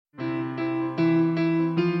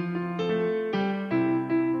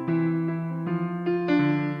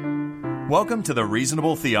Welcome to the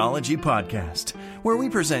Reasonable Theology Podcast, where we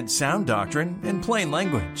present sound doctrine in plain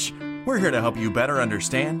language. We're here to help you better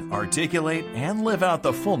understand, articulate, and live out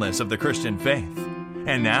the fullness of the Christian faith.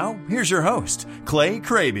 And now, here's your host, Clay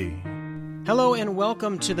Kraby. Hello and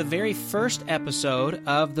welcome to the very first episode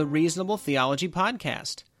of the Reasonable Theology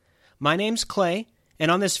Podcast. My name's Clay, and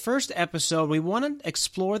on this first episode, we want to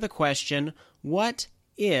explore the question, what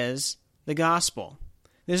is the gospel?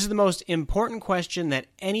 This is the most important question that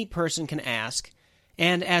any person can ask,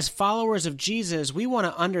 and as followers of Jesus, we want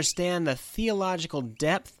to understand the theological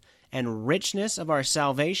depth and richness of our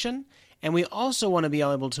salvation, and we also want to be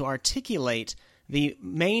able to articulate the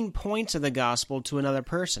main points of the gospel to another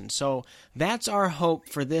person. So that's our hope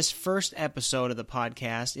for this first episode of the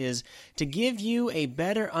podcast, is to give you a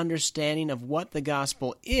better understanding of what the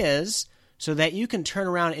gospel is so that you can turn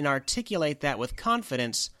around and articulate that with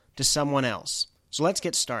confidence to someone else. So let's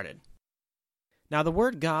get started. Now, the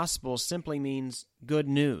word gospel simply means good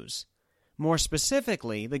news. More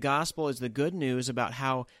specifically, the gospel is the good news about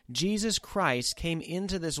how Jesus Christ came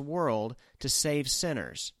into this world to save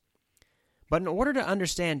sinners. But in order to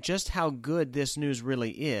understand just how good this news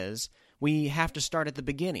really is, we have to start at the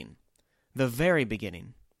beginning, the very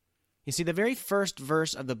beginning. You see, the very first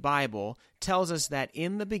verse of the Bible tells us that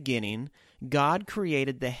in the beginning, God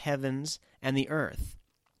created the heavens and the earth.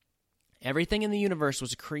 Everything in the universe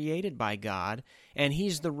was created by God, and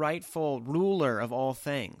He's the rightful ruler of all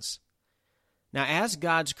things. Now, as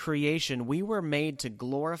God's creation, we were made to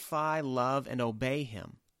glorify, love, and obey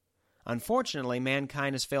Him. Unfortunately,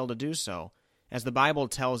 mankind has failed to do so. As the Bible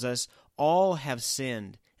tells us, all have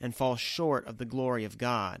sinned and fall short of the glory of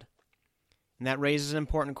God. And that raises an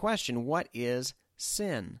important question. What is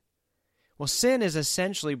sin? Well, sin is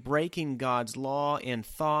essentially breaking God's law in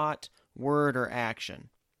thought, word, or action.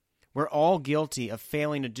 We're all guilty of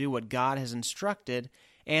failing to do what God has instructed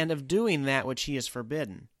and of doing that which He has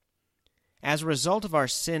forbidden. As a result of our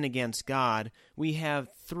sin against God, we have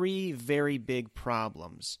three very big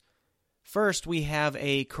problems. First, we have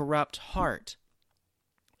a corrupt heart.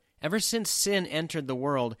 Ever since sin entered the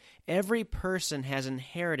world, every person has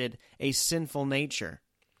inherited a sinful nature.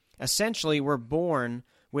 Essentially, we're born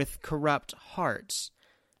with corrupt hearts.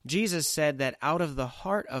 Jesus said that out of the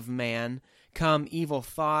heart of man come evil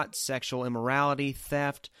thoughts, sexual immorality,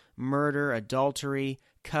 theft, murder, adultery,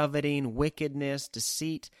 coveting, wickedness,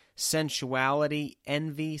 deceit, sensuality,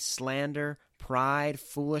 envy, slander, pride,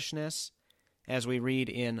 foolishness, as we read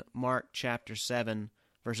in Mark chapter 7,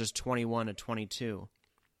 verses 21 to 22.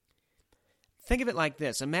 Think of it like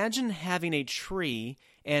this. Imagine having a tree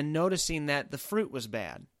and noticing that the fruit was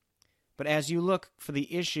bad. But as you look for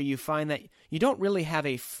the issue, you find that you don't really have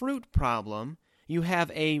a fruit problem, you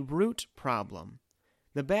have a root problem.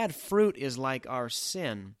 The bad fruit is like our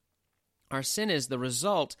sin. Our sin is the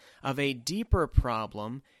result of a deeper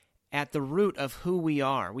problem at the root of who we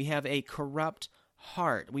are. We have a corrupt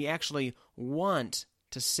heart. We actually want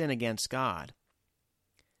to sin against God.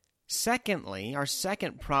 Secondly, our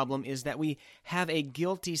second problem is that we have a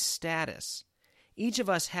guilty status. Each of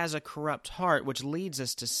us has a corrupt heart, which leads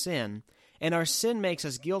us to sin, and our sin makes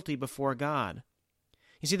us guilty before God.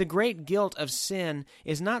 You see, the great guilt of sin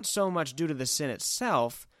is not so much due to the sin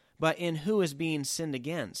itself, but in who is being sinned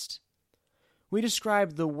against. We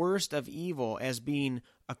describe the worst of evil as being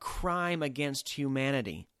a crime against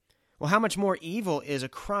humanity. Well, how much more evil is a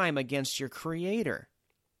crime against your Creator?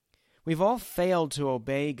 We've all failed to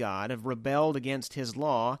obey God, have rebelled against His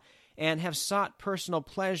law, and have sought personal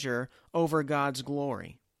pleasure over God's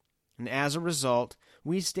glory. And as a result,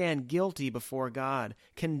 we stand guilty before God,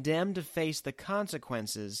 condemned to face the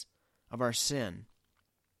consequences of our sin.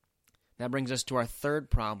 That brings us to our third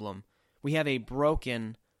problem. We have a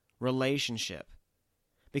broken relationship.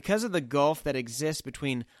 Because of the gulf that exists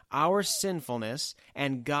between our sinfulness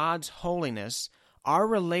and God's holiness, our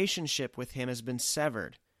relationship with Him has been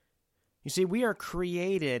severed. You see, we are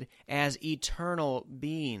created as eternal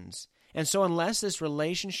beings, and so unless this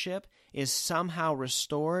relationship is somehow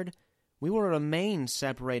restored, we will remain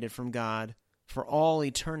separated from God for all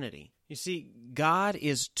eternity. You see, God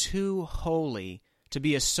is too holy to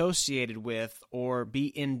be associated with or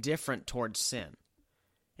be indifferent towards sin.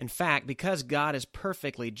 In fact, because God is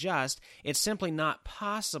perfectly just, it's simply not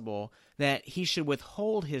possible that He should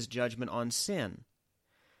withhold His judgment on sin.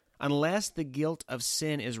 Unless the guilt of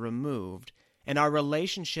sin is removed and our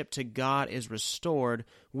relationship to God is restored,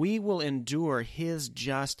 we will endure His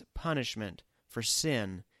just punishment for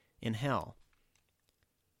sin in hell.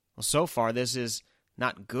 Well, so far, this is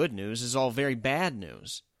not good news. This is all very bad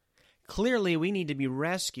news. Clearly, we need to be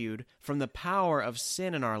rescued from the power of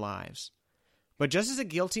sin in our lives. But just as a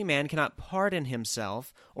guilty man cannot pardon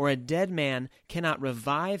himself, or a dead man cannot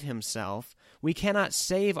revive himself, we cannot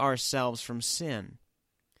save ourselves from sin.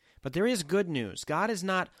 But there is good news. God is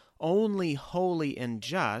not only holy and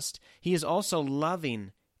just, He is also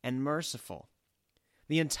loving and merciful.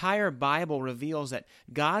 The entire Bible reveals that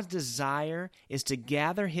God's desire is to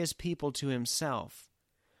gather His people to Himself.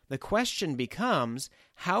 The question becomes,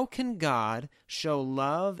 how can God show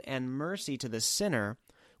love and mercy to the sinner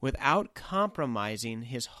without compromising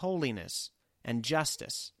His holiness and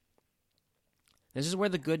justice? This is where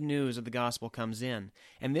the good news of the gospel comes in.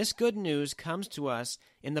 And this good news comes to us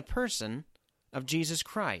in the person of Jesus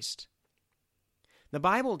Christ. The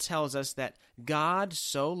Bible tells us that God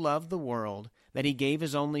so loved the world that He gave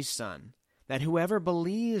His only Son, that whoever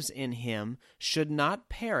believes in Him should not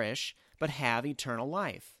perish but have eternal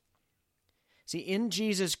life. See, in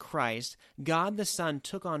Jesus Christ, God the Son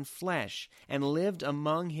took on flesh and lived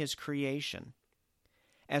among His creation.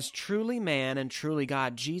 As truly man and truly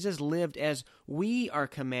God, Jesus lived as we are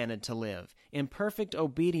commanded to live, in perfect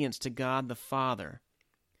obedience to God the Father.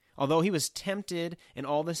 Although He was tempted in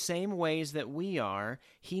all the same ways that we are,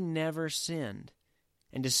 He never sinned.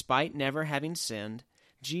 And despite never having sinned,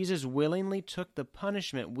 Jesus willingly took the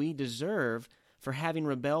punishment we deserve for having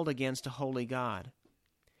rebelled against a holy God.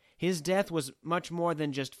 His death was much more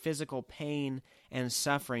than just physical pain and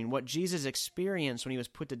suffering. What Jesus experienced when He was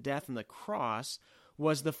put to death on the cross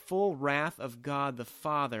was the full wrath of God the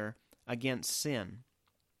Father against sin.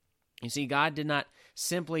 You see, God did not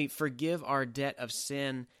simply forgive our debt of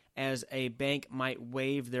sin as a bank might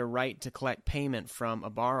waive their right to collect payment from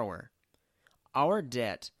a borrower. Our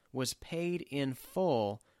debt was paid in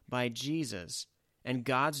full by Jesus, and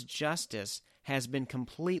God's justice has been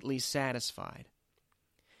completely satisfied.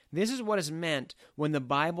 This is what is meant when the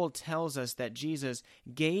Bible tells us that Jesus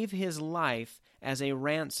gave His life as a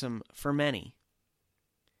ransom for many.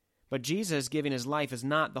 But Jesus giving His life is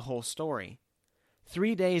not the whole story.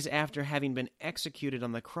 3 days after having been executed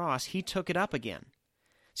on the cross, He took it up again.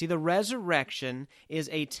 See, the resurrection is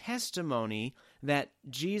a testimony that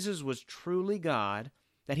Jesus was truly God,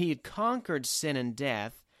 that He had conquered sin and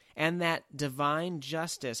death, and that divine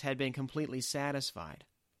justice had been completely satisfied.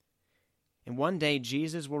 And one day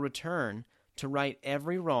Jesus will return to right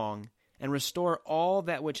every wrong and restore all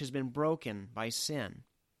that which has been broken by sin.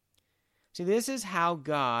 See, this is how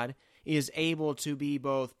God is able to be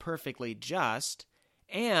both perfectly just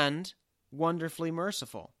and wonderfully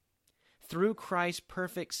merciful. Through Christ's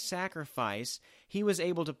perfect sacrifice, He was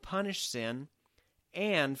able to punish sin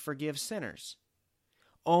and forgive sinners.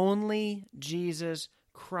 Only Jesus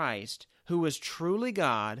Christ, who was truly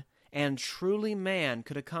God and truly man,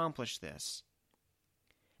 could accomplish this.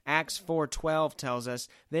 Acts 4:12 tells us,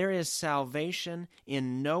 "There is salvation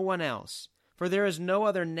in no one else, for there is no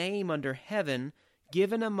other name under heaven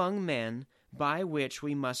given among men by which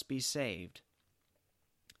we must be saved."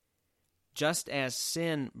 Just as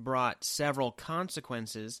sin brought several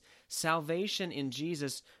consequences, salvation in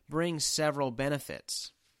Jesus brings several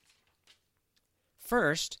benefits.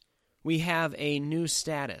 First, we have a new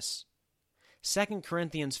status. 2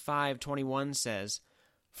 Corinthians 5:21 says,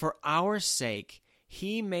 "For our sake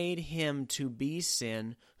He made Him to be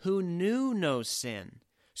sin who knew no sin,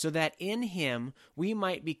 so that in Him we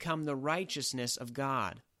might become the righteousness of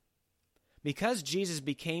God." Because Jesus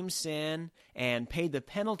became sin and paid the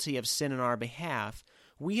penalty of sin in our behalf,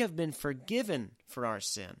 we have been forgiven for our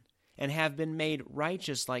sin and have been made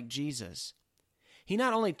righteous like Jesus. He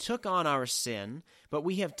not only took on our sin, but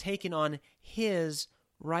we have taken on His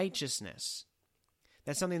righteousness.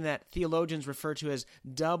 That's something that theologians refer to as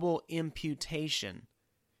double imputation.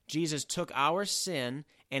 Jesus took our sin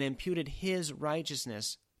and imputed His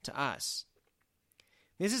righteousness to us.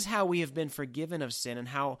 This is how we have been forgiven of sin and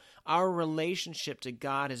how our relationship to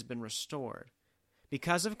God has been restored.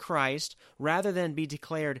 Because of Christ, rather than be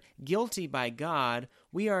declared guilty by God,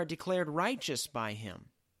 we are declared righteous by Him.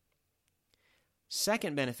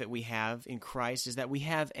 Second benefit we have in Christ is that we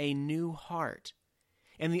have a new heart.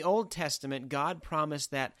 In the Old Testament, God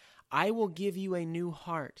promised that I will give you a new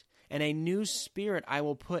heart, and a new spirit I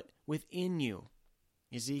will put within you.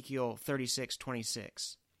 Ezekiel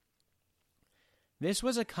 36:26. This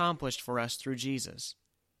was accomplished for us through Jesus.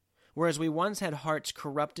 Whereas we once had hearts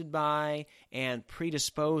corrupted by and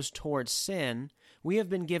predisposed towards sin, we have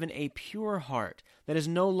been given a pure heart that is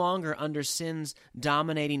no longer under sin's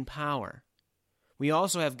dominating power. We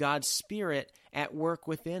also have God's Spirit at work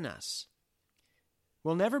within us.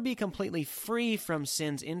 We'll never be completely free from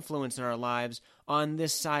sin's influence in our lives on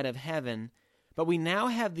this side of heaven, but we now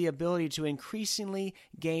have the ability to increasingly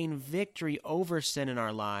gain victory over sin in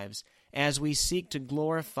our lives as we seek to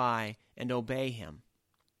glorify and obey him.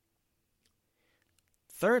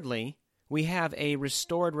 Thirdly, we have a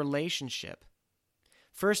restored relationship.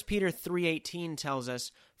 1 Peter 3:18 tells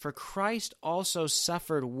us, "For Christ also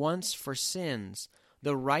suffered once for sins,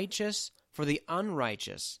 the righteous for the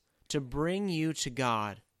unrighteous, to bring you to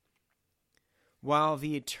God." While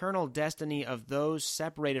the eternal destiny of those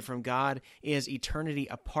separated from God is eternity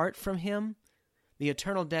apart from him, the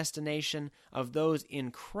eternal destination of those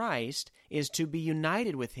in Christ is to be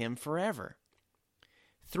united with him forever.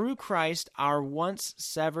 Through Christ, our once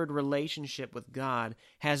severed relationship with God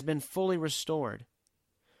has been fully restored.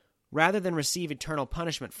 Rather than receive eternal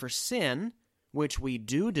punishment for sin, which we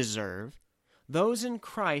do deserve, those in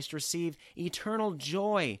Christ receive eternal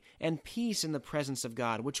joy and peace in the presence of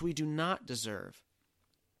God, which we do not deserve.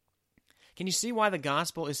 Can you see why the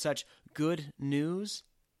gospel is such good news?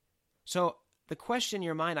 So the question in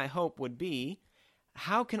your mind, I hope, would be,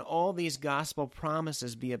 how can all these gospel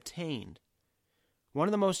promises be obtained? One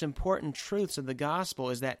of the most important truths of the gospel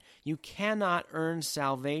is that you cannot earn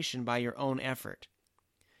salvation by your own effort.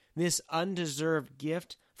 This undeserved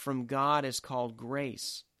gift from God is called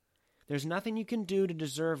grace. There's nothing you can do to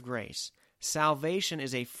deserve grace. Salvation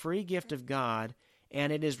is a free gift of God,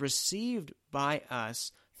 and it is received by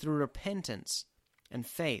us through repentance and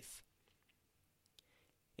faith.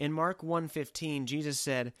 In Mark 1:15, Jesus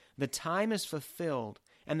said, "The time is fulfilled,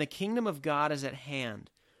 and the kingdom of God is at hand.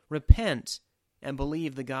 Repent and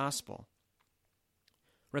believe the gospel."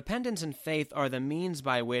 Repentance and faith are the means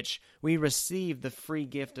by which we receive the free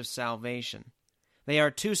gift of salvation. They are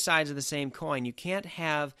two sides of the same coin. You can't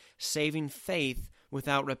have saving faith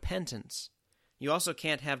without repentance. You also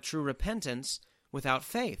can't have true repentance without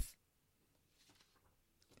faith.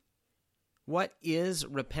 What is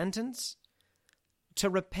repentance? To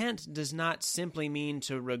repent does not simply mean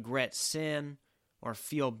to regret sin or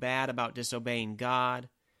feel bad about disobeying God.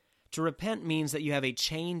 To repent means that you have a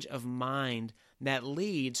change of mind that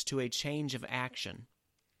leads to a change of action.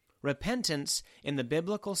 Repentance, in the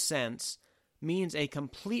biblical sense, means a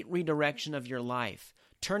complete redirection of your life,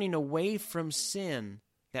 turning away from sin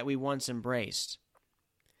that we once embraced.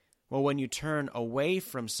 Well, when you turn away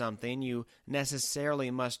from something, you necessarily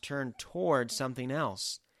must turn toward something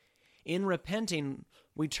else. In repenting,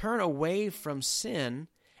 we turn away from sin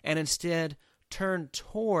and instead turn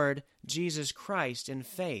toward Jesus Christ in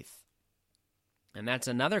faith. And that's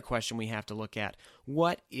another question we have to look at.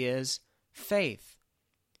 What is faith?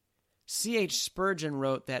 C.H. Spurgeon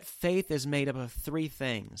wrote that faith is made up of three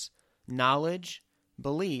things: knowledge,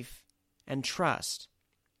 belief, and trust.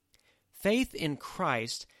 Faith in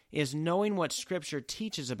Christ is knowing what Scripture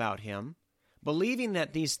teaches about him, believing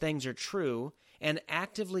that these things are true, and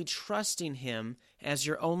actively trusting him as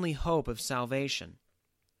your only hope of salvation.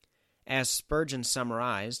 As Spurgeon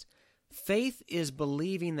summarized, faith is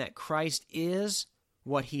believing that Christ is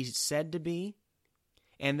what he said to be,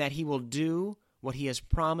 and that he will do what he has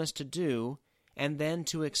promised to do, and then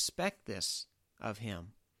to expect this of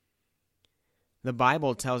him. The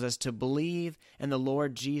Bible tells us to believe in the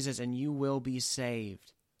Lord Jesus and you will be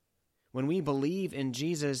saved. When we believe in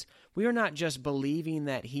Jesus, we are not just believing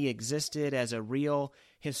that he existed as a real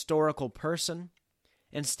historical person.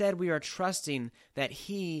 Instead, we are trusting that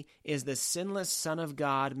he is the sinless Son of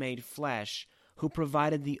God made flesh, who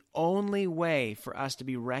provided the only way for us to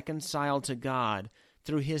be reconciled to God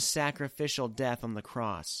through his sacrificial death on the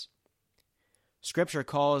cross. Scripture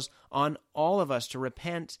calls on all of us to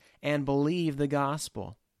repent and believe the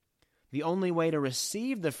gospel. The only way to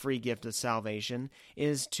receive the free gift of salvation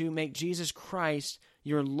is to make Jesus Christ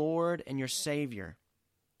your Lord and your Savior.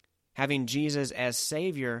 Having Jesus as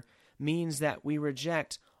Savior means that we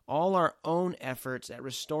reject all our own efforts at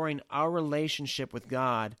restoring our relationship with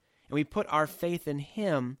God, and we put our faith in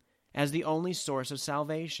him as the only source of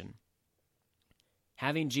salvation.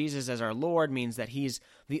 Having Jesus as our Lord means that he's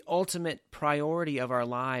the ultimate priority of our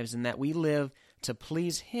lives and that we live to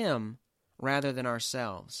please him rather than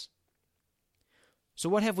ourselves. So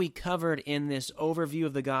what have we covered in this overview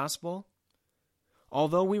of the gospel?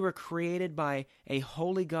 Although we were created by a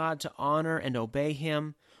holy God to honor and obey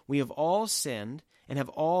him, we have all sinned and have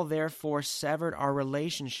all therefore severed our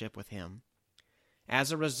relationship with him.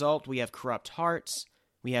 As a result, we have corrupt hearts,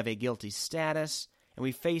 we have a guilty status, and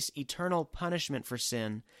we face eternal punishment for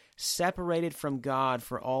sin, separated from God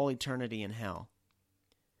for all eternity in hell.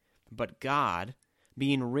 But God,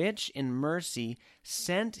 being rich in mercy,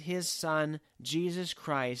 sent his Son, Jesus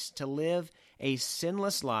Christ, to live a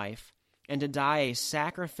sinless life and to die a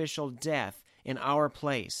sacrificial death in our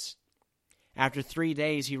place. After 3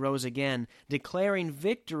 days he rose again, declaring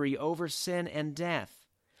victory over sin and death.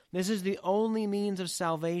 This is the only means of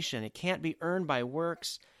salvation. It can't be earned by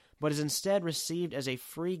works, but is instead received as a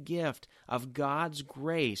free gift of God's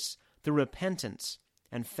grace through repentance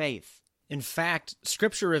and faith. In fact,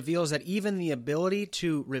 Scripture reveals that even the ability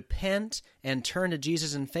to repent and turn to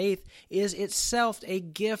Jesus in faith is itself a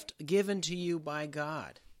gift given to you by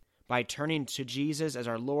God. By turning to Jesus as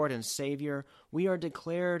our Lord and Savior, we are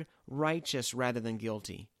declared righteous rather than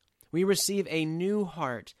guilty. We receive a new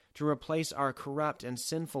heart to replace our corrupt and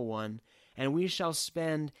sinful one, and we shall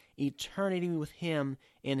spend eternity with Him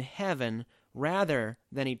in heaven rather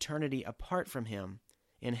than eternity apart from Him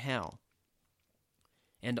in hell.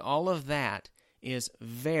 And all of that is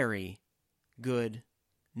very good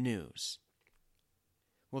news.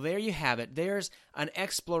 Well, there you have it. There's an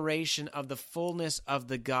exploration of the fullness of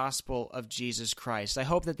the gospel of Jesus Christ. I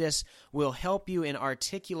hope that this will help you in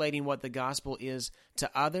articulating what the gospel is to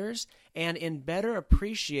others and in better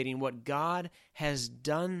appreciating what God has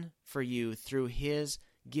done for you through His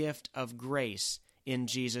gift of grace in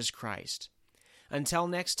Jesus Christ. Until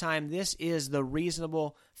next time, this is the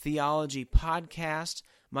Reasonable Theology Podcast.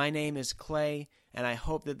 My name is Clay, and I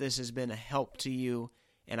hope that this has been a help to you.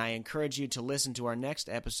 And I encourage you to listen to our next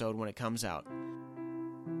episode when it comes out.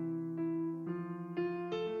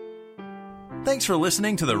 Thanks for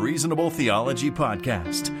listening to the Reasonable Theology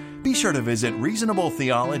Podcast. Be sure to visit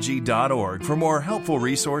reasonabletheology.org for more helpful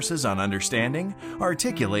resources on understanding,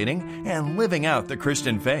 articulating, and living out the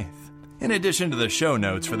Christian faith. In addition to the show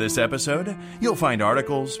notes for this episode, you'll find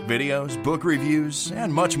articles, videos, book reviews,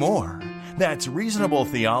 and much more. That's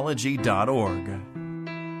reasonabletheology.org.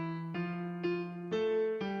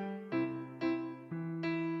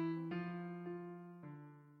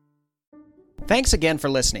 Thanks again for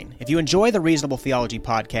listening. If you enjoy the Reasonable Theology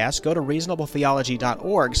Podcast, go to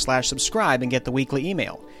reasonabletheology.org/subscribe and get the weekly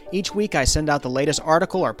email. Each week I send out the latest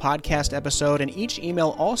article or podcast episode, and each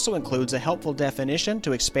email also includes a helpful definition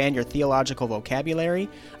to expand your theological vocabulary,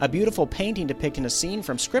 a beautiful painting depicting a scene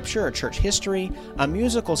from Scripture or church history, a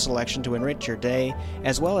musical selection to enrich your day,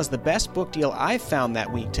 as well as the best book deal I've found that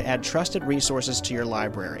week to add trusted resources to your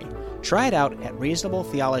library. Try it out at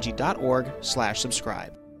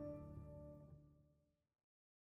reasonabletheology.org/subscribe.